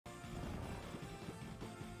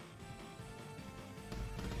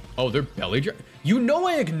Oh, they're belly dra- You know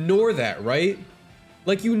I ignore that, right?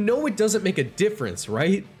 Like, you know it doesn't make a difference,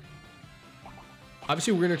 right?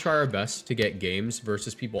 Obviously, we're going to try our best to get games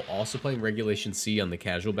versus people also playing Regulation C on the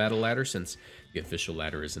casual battle ladder, since the official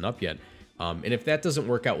ladder isn't up yet. And if that doesn't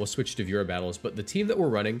work out, we'll switch to viewer battles. But the team that we're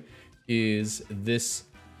running is this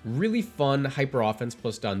really fun Hyper Offense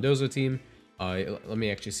plus Dondozo team. Let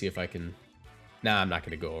me actually see if I can... Nah, I'm not going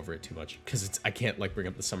to go over it too much, because I can't, like, bring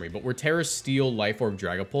up the summary. But we're Terra Steel, Life Orb,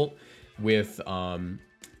 Dragapult with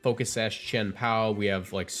Focus Sash, Chen Pao. We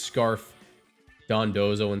have, like, Scarf,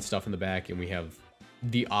 Dondozo and stuff in the back, and we have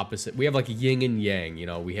the opposite. We have, like, yin and yang, you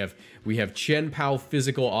know. We have Chen Pao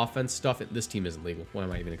physical offense stuff. This team isn't legal. Why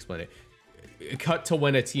am I even explaining it? Cut to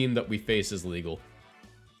when a team that we face is legal.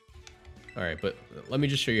 All right, but let me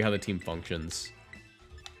just show you how the team functions.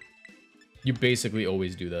 You basically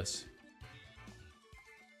always do this.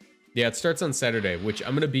 Yeah, it starts on Saturday, which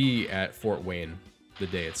I'm going to be at Fort Wayne the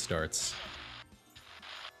day it starts.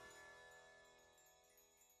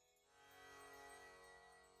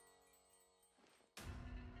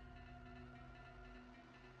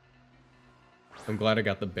 I'm glad I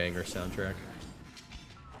got the banger soundtrack.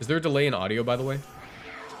 Is there a delay in audio, by the way?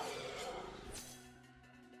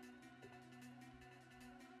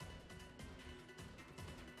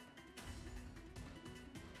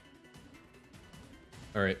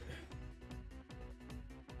 All right.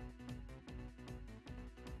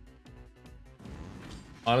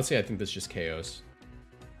 Honestly, I think this just KOs.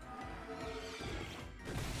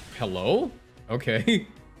 Hello? Okay.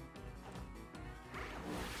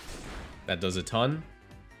 That does a ton.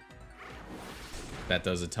 That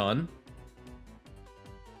does a ton.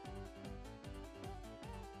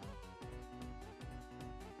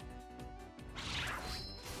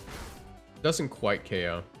 Doesn't quite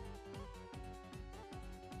KO.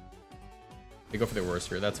 They go for their worst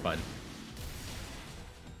here. That's fine.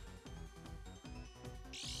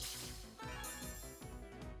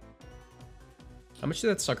 How much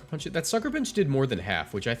did that Sucker Punch do? That Sucker Punch did more than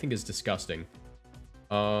half, which I think is disgusting.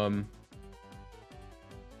 I'm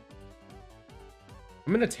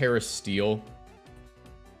gonna Terra Steel,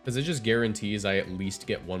 because it just guarantees I at least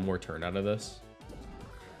get one more turn out of this.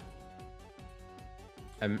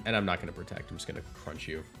 And I'm not gonna protect. I'm just gonna crunch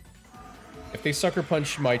you. If they Sucker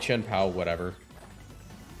Punch my Chen Pao, whatever.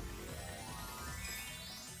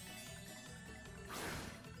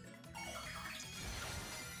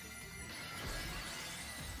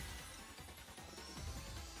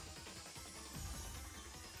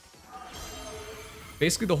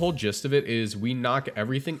 Basically, the whole gist of it is we knock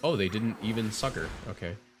everything... Oh, they didn't even sucker.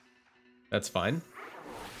 Okay. That's fine.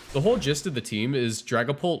 The whole gist of the team is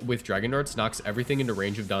Dragapult with Dragon Darts knocks everything into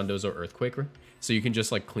range of Dondozo Earthquake, so you can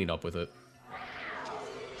just, like, clean up with it.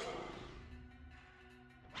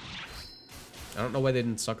 I don't know why they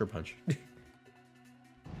didn't Sucker Punch.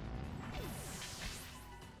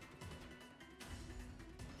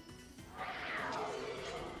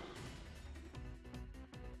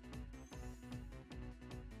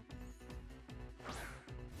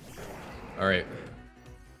 Alright.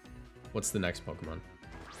 What's the next Pokemon?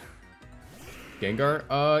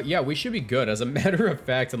 Gengar? Yeah, we should be good. As a matter of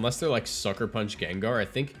fact, unless they're like Sucker Punch Gengar, I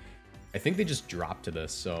think they just dropped to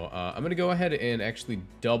this. So I'm gonna go ahead and actually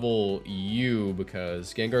double you,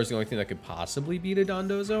 because Gengar is the only thing that could possibly beat a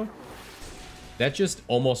Dondozo. That just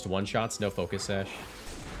almost one-shots, no Focus Sash.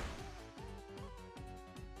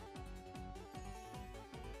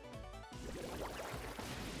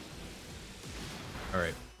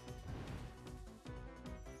 Alright.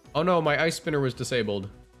 Oh no, my Ice Spinner was disabled.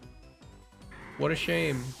 What a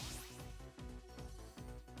shame.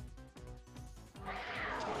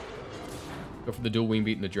 Go for the dual wing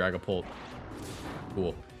beat and the Dragapult.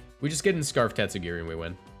 Cool. We just get in Scarf Tatsugiri and we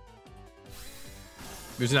win.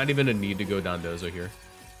 There's not even a need to go Dondozo here.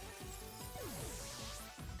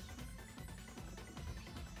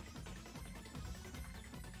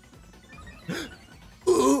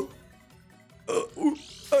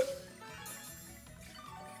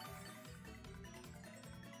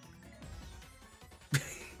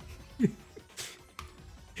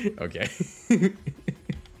 Okay.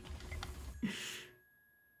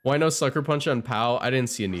 Why no Sucker Punch on Pao? I didn't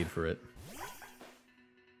see a need for it.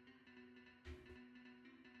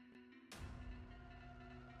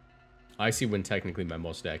 Icy Wind technically my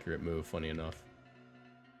most accurate move, funny enough.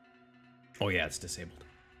 Oh yeah, it's disabled.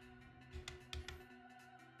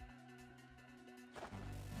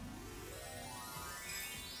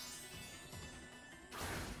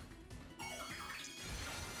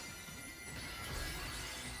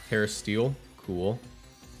 Terra Steel, cool.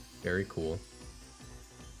 Very cool.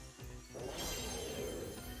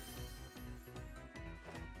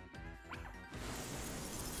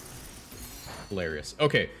 Hilarious.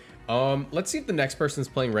 Okay, let's see if the next person's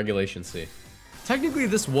playing Regulation C. Technically,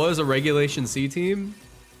 this was a Regulation C team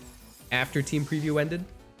after team preview ended.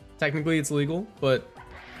 Technically, it's legal, but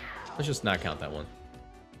let's just not count that one.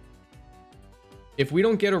 If we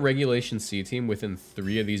don't get a Regulation C team within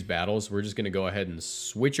 3 of these battles, we're just going to go ahead and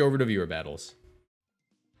switch over to viewer battles.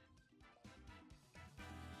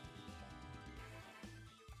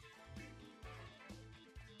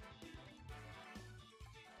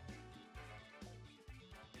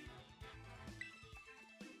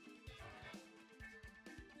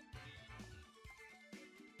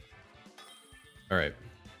 All right.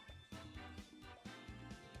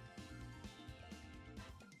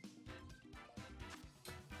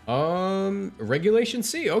 Regulation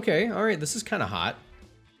C. Okay. All right. This is kind of hot.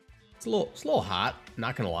 It's a little hot.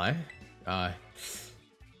 Not gonna lie. It's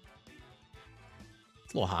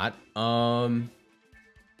a little hot.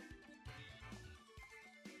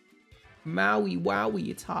 Maui wowie,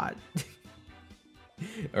 it's hot.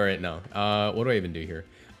 All right, no. What do I even do here?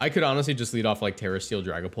 I could honestly just lead off like Terra Steel,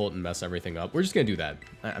 Dragapult, and mess everything up. We're just gonna do that.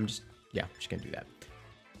 I'm just gonna do that.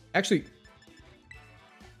 Actually,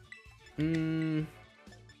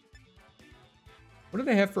 what do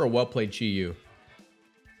they have for a well-played Chi-Yu?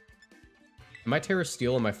 Am I Terra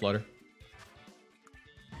Steel and my Flutter?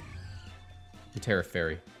 I'm Terra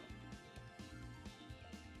Fairy.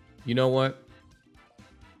 You know what?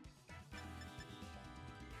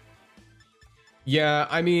 Yeah,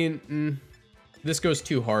 I mean, this goes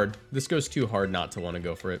too hard. This goes too hard not to want to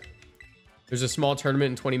go for it. There's a small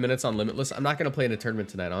tournament in 20 minutes on Limitless. I'm not going to play in a tournament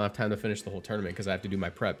tonight. I don't have time to finish the whole tournament because I have to do my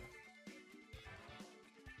prep.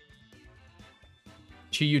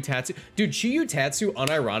 Chi-Yu Tatsu. Dude, Chi-Yu Tatsu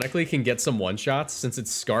unironically can get some one-shots. Since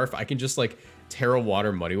it's Scarf, I can just like Terra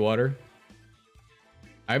Water, Muddy Water.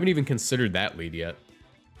 I haven't even considered that lead yet.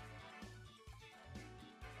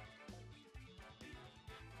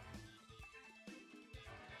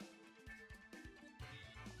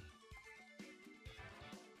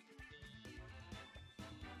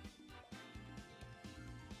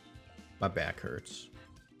 My back hurts.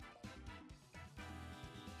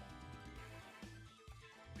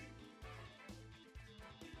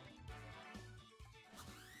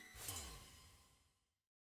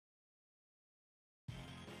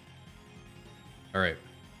 All right.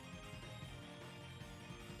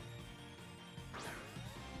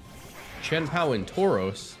 Chen Pao and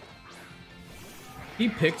Tauros. He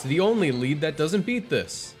picked the only lead that doesn't beat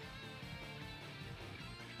this.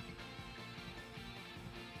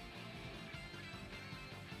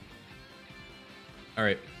 All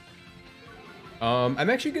right. I'm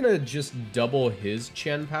actually gonna just double his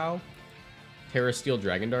Chen Pao, Terra Steel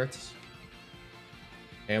Dragon Darts,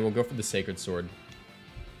 and we'll go for the Sacred Sword.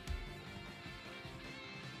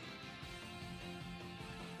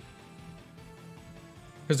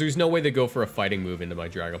 Because there's no way they go for a fighting move into my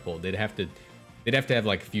Dragapult. They'd have to have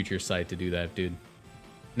like Future Sight to do that, dude.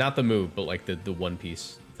 Not the move, but like the One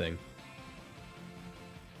Piece thing.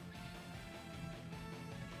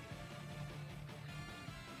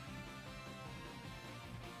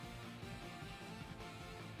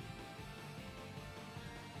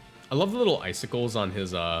 I love the little icicles on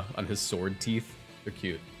his sword teeth. They're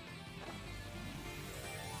cute.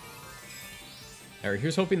 Alright,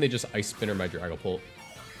 here's hoping they just Ice Spinner my Dragapult.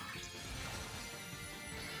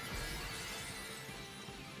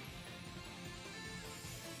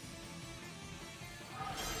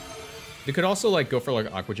 They could also like go for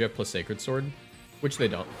like Aqua Jet plus Sacred Sword, which they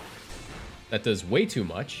don't. That does way too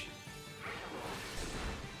much.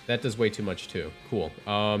 That does way too much too. Cool.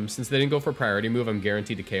 Since they didn't go for priority move, I'm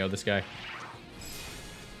guaranteed to KO this guy.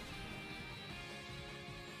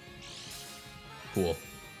 Cool.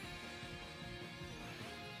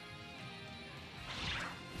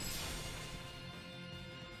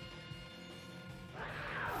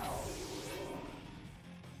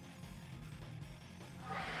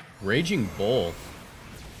 Raging Bull.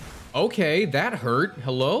 Okay, that hurt.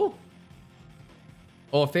 Hello?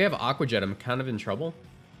 Oh, if they have Aqua Jet, I'm kind of in trouble.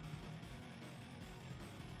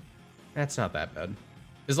 That's not that bad.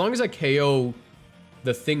 As long as I KO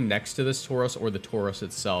the thing next to this Tauros or the Tauros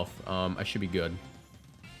itself, I should be good.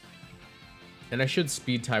 And I should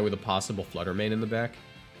speed tie with a possible Flutter Mane in the back.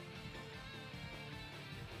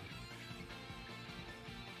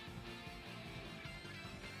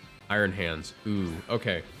 Iron Hands. Ooh,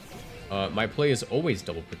 okay. My play is always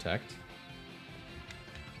double protect.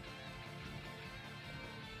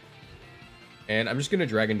 And I'm just going to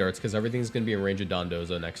Dragon Darts because everything's going to be in range of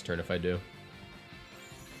Dondozo next turn if I do.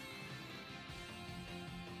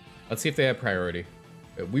 Let's see if they have priority.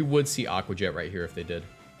 We would see Aqua Jet right here if they did.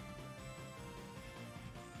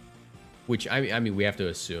 Which, I mean, we have to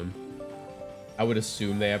assume. I would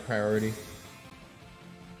assume they have priority.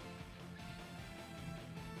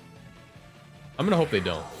 I'm gonna hope they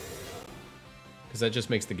don't. Because that just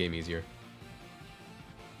makes the game easier.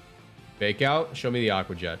 Fake out, show me the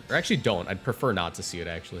Aqua Jet. Or actually don't, I'd prefer not to see it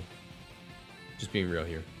actually. Just being real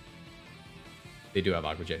here. They do have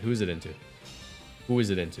Aqua Jet. Who is it into? Who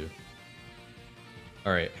is it into?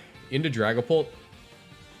 Alright, into Dragapult.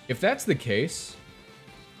 If that's the case...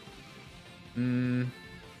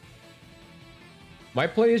 my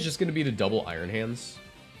play is just going to be to double Iron Hands.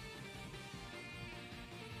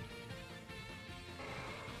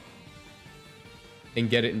 And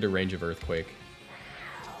get it into range of Earthquake.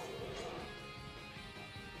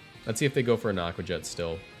 Let's see if they go for an Aqua Jet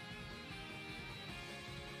still.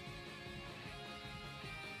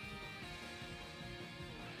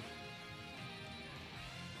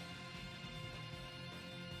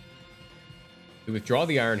 We withdraw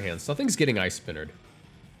the Iron Hands. Something's getting Ice Spinnered.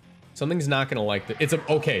 Something's not gonna like the. It's a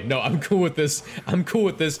okay. No, I'm cool with this. I'm cool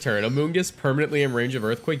with this turn. Amoonguss permanently in range of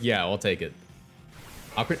Earthquake. Yeah, I'll take it.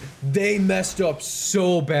 They messed up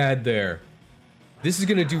so bad there. This is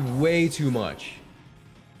gonna do way too much.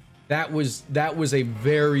 That was a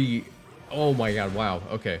very. Oh my god! Wow.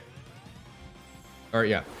 Okay. All right.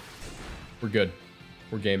 Yeah. We're good.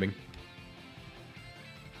 We're gaming.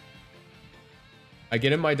 I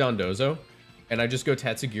get in my Dondozo. And I just go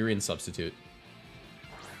Tatsugiri and substitute.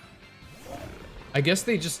 I guess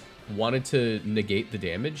they just wanted to negate the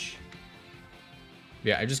damage.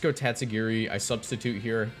 Yeah, I just go Tatsugiri, I substitute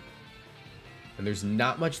here. And there's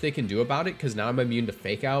not much they can do about it, because now I'm immune to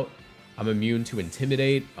Fake Out. I'm immune to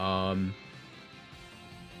Intimidate.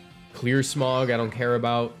 Clear Smog, I don't care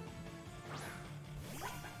about.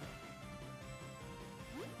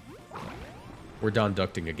 We're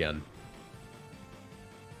Donducting again.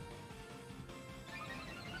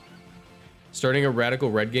 Starting a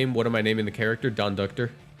Radical Red game, what am I naming the character?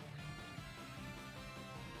 Donductor.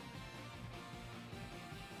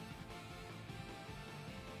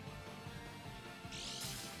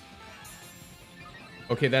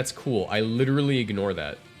 Okay, that's cool. I literally ignore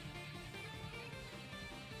that.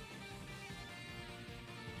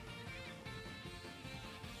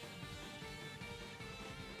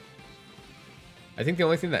 I think the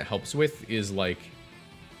only thing that helps with is like...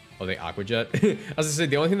 Oh, they Aqua Jet. I was gonna say,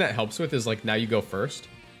 the only thing that helps with is, like, now you go first.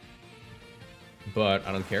 But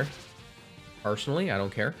I don't care. Personally, I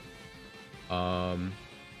don't care.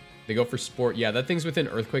 They go for Sport. Yeah, that thing's within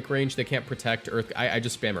Earthquake range. They can't protect Earth. I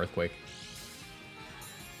just spam Earthquake.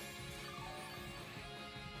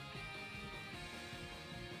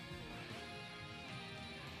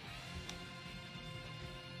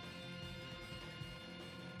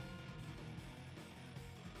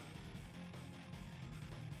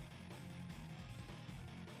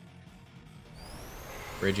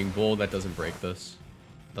 Raging Bull, that doesn't break this.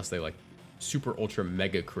 Unless they, like, super ultra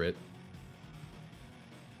mega crit.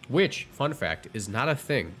 Which, fun fact, is not a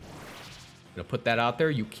thing. I'm gonna put that out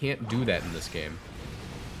there. You can't do that in this game.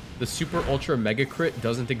 The super ultra mega crit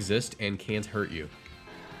doesn't exist and can't hurt you.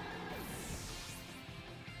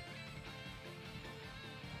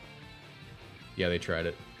 Yeah, they tried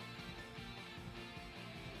it.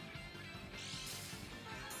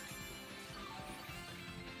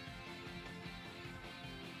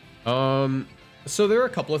 So there are a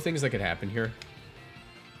couple of things that could happen here.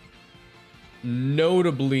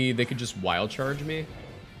 Notably, they could just wild charge me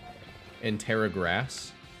and Terra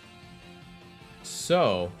Grass.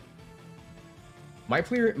 So my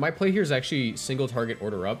play here is actually single target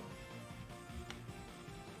order up.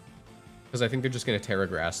 Because I think they're just gonna Terra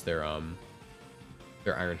Grass their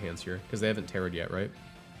Iron Hands here. Because they haven't Terra'd yet, right?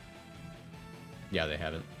 Yeah, they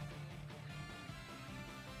haven't.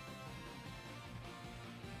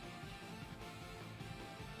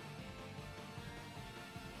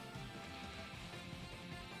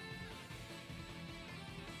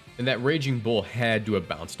 And that Raging Bull had to have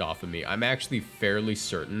bounced off of me. I'm actually fairly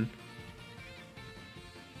certain.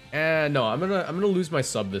 No, I'm gonna lose my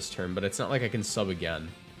sub this turn, but it's not like I can sub again.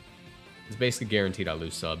 It's basically guaranteed I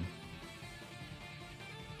lose sub.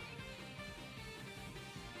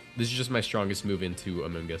 This is just my strongest move into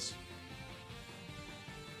Amoonguss.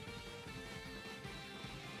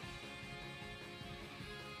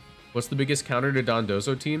 What's the biggest counter to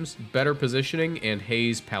Dondozo teams? Better positioning and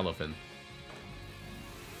Haze Palafin.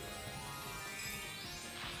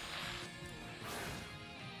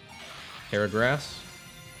 Terra Grass.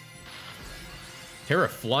 Terra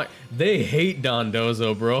Fly. They hate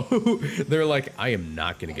Dondozo, bro. They're like, I am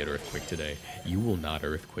not going to get Earthquake today. You will not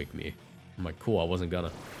Earthquake me. I'm like, cool, I wasn't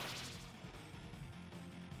gonna.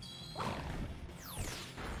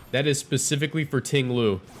 That is specifically for Ting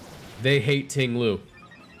Lu. They hate Ting Lu.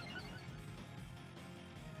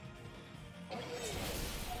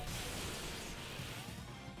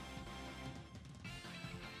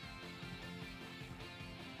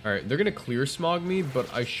 Alright, they're gonna clear smog me,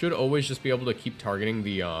 but I should always just be able to keep targeting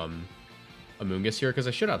the Amoonguss here, because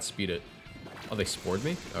I should outspeed it. Oh, they spored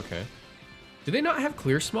me? Okay. Do they not have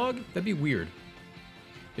clear smog? That'd be weird.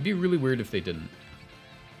 It'd be really weird if they didn't.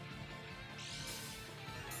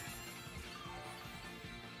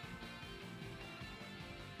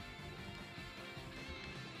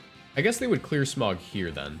 I guess they would clear smog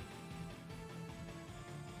here then.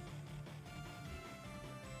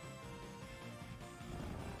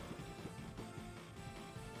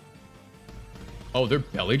 Oh, they're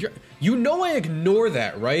belly dry. You know I ignore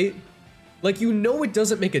that, right? Like, you know it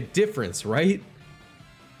doesn't make a difference, right?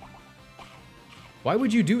 Why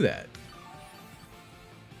would you do that?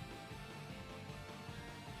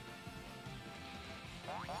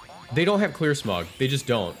 They don't have clear smog. They just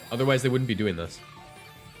don't. Otherwise, they wouldn't be doing this.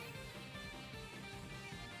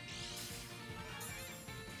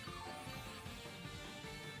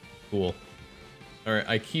 Cool. Alright,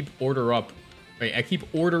 I keep order up. Right, I keep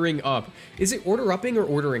ordering up. Is it order upping or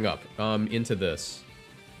ordering up into this?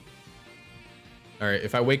 Alright,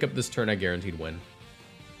 if I wake up this turn, I guaranteed win.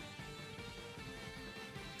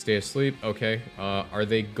 Stay asleep. Okay. Are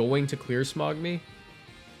they going to clear smog me?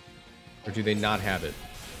 Or do they not have it?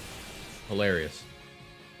 Hilarious.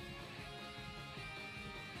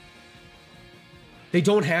 They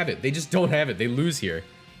don't have it. They just don't have it. They lose here.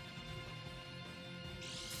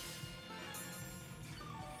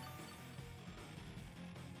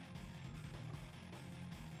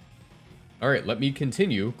 Alright, let me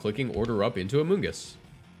continue clicking order up into Amoonguss.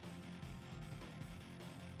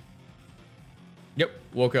 Yep,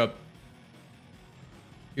 woke up.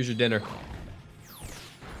 Here's your dinner.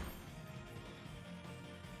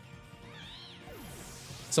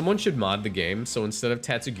 Someone should mod the game, so instead of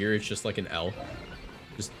Tatsugiri, it's just like an L.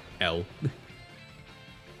 Just L.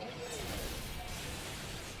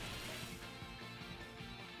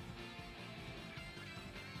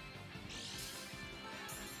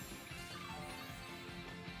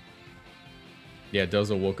 Yeah,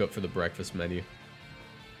 Dozo woke up for the breakfast menu.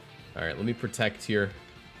 Alright, let me protect here.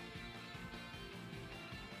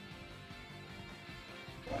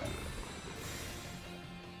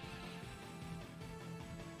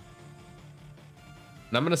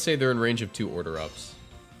 And I'm gonna say they're in range of 2 order ups.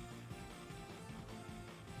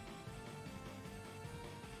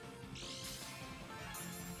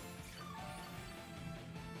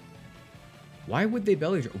 Why would they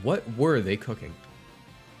belly drum? What were they cooking?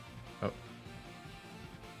 Oh.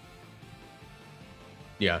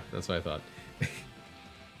 Yeah, that's what I thought.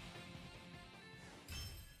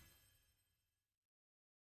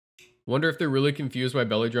 Wonder if they're really confused why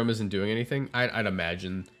belly drum isn't doing anything. I'd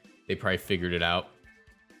imagine they probably figured it out.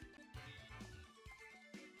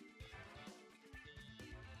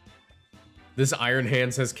 This Iron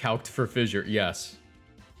Hands has calced for fissure. Yes.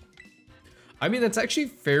 I mean, that's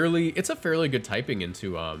actually it's a fairly good typing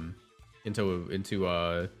into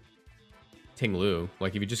Ting Lu.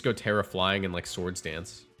 Like, if you just go Terra Flying and, like, Swords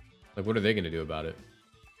Dance. Like, what are they gonna do about it?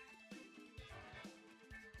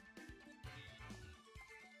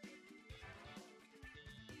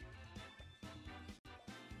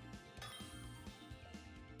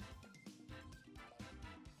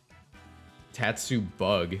 Tatsu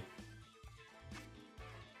Bug.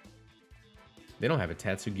 They don't have a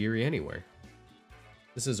Tatsugiri anywhere.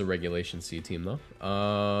 This is a Regulation C team, though.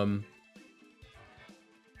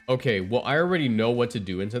 Okay, well, I already know what to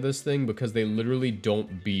do into this thing because they literally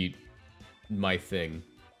don't beat my thing.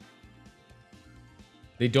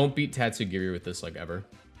 They don't beat Tatsugiri with this, like, ever.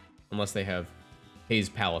 Unless they have Haze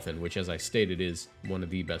Palafin, which, as I stated, is one of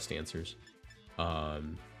the best answers.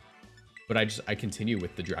 But I continue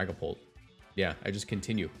with the Dragapult. Yeah, I just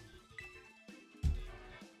continue.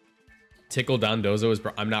 Tickle Dondozo is...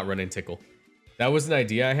 I'm not running Tickle. That was an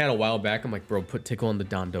idea I had a while back. I'm like, bro, put Tickle on the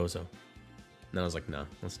Dondozo. And I was like, no,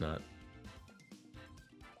 let's not.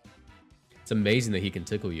 It's amazing that he can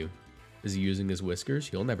tickle you. Is he using his whiskers?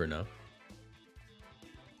 You'll never know.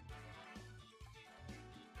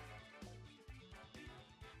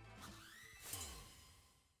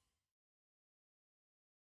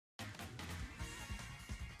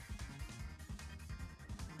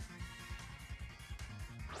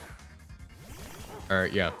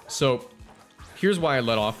 Alright, yeah. So, here's why I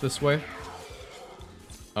let off this way.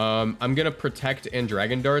 I'm gonna protect and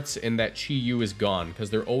Dragon Darts, and that Chi Yu is gone, because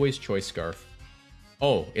they're always Choice Scarf.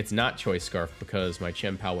 Oh, it's not Choice Scarf, because my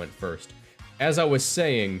Chen Pao went first. As I was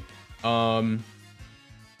saying,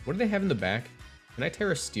 What do they have in the back? Can I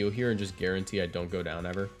Terra Steel here and just guarantee I don't go down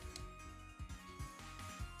ever?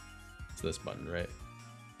 It's this button, right?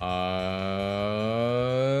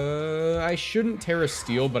 I shouldn't Terra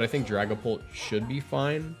Steel, but I think Dragapult should be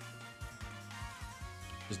fine.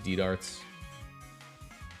 Just D-darts.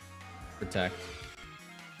 Protect.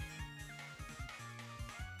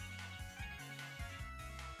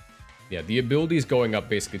 Yeah, the abilities going up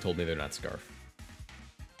basically told me they're not Scarf.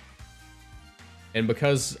 And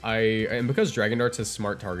because Dragon Darts has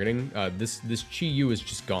smart targeting, this Chi-Yu is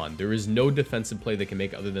just gone. There is no defensive play they can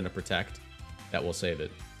make other than a protect that will save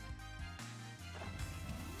it.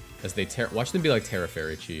 As they watch them be like Terra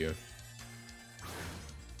Fairy Chi-Yu.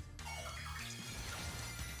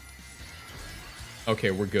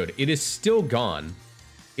 Okay, we're good. It is still gone.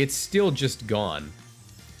 It's still just gone.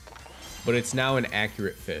 But it's now an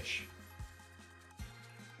accurate fish.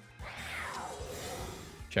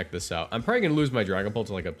 Check this out. I'm probably gonna lose my Dragapult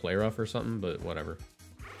to like a play rough or something, but whatever.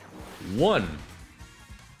 1,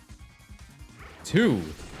 2.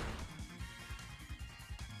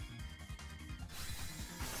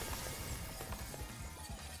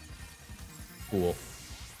 Cool.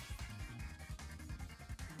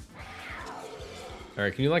 All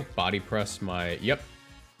right, can you like body press my? Yep.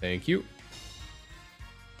 Thank you.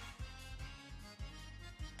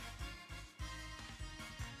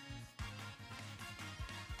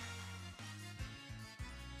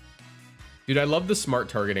 Dude, I love the smart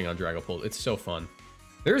targeting on Dragapult. It's so fun.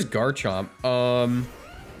 There's Garchomp.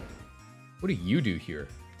 What do you do here?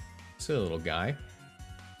 Silly little guy.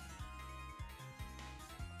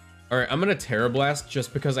 All right, I'm gonna Terra Blast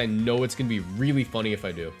just because I know it's gonna be really funny if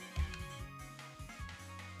I do.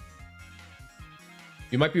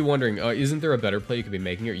 You might be wondering, isn't there a better play you could be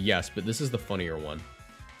making here? Yes, but this is the funnier one.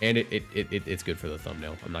 And it's good for the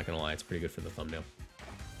thumbnail. I'm not gonna lie, it's pretty good for the thumbnail.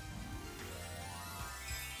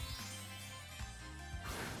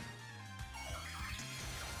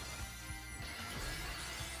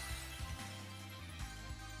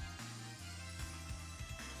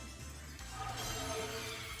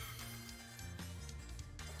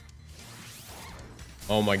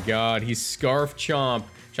 Oh my god, he's Scarf Chomp.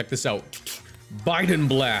 Check this out. Biden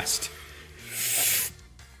Blast.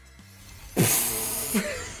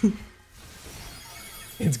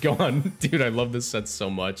 It's gone. Dude, I love this set so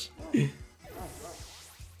much.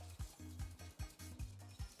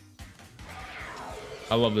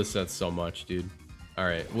 I love this set so much, dude.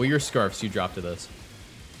 Alright, well, your Scarfs, you drop to this.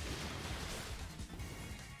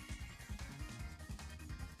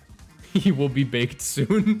 He will be baked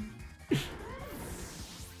soon.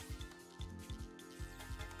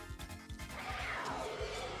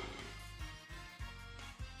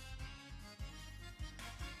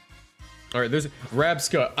 All right, there's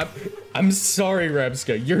Rabska. I'm sorry,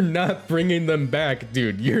 Rabska. You're not bringing them back,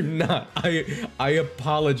 dude. You're not. I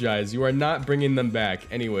apologize. You are not bringing them back.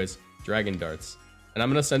 Anyways, Dragon Darts. And I'm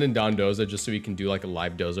going to send in Don Doza just so he can do like a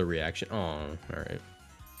live Doza reaction. Oh, all right.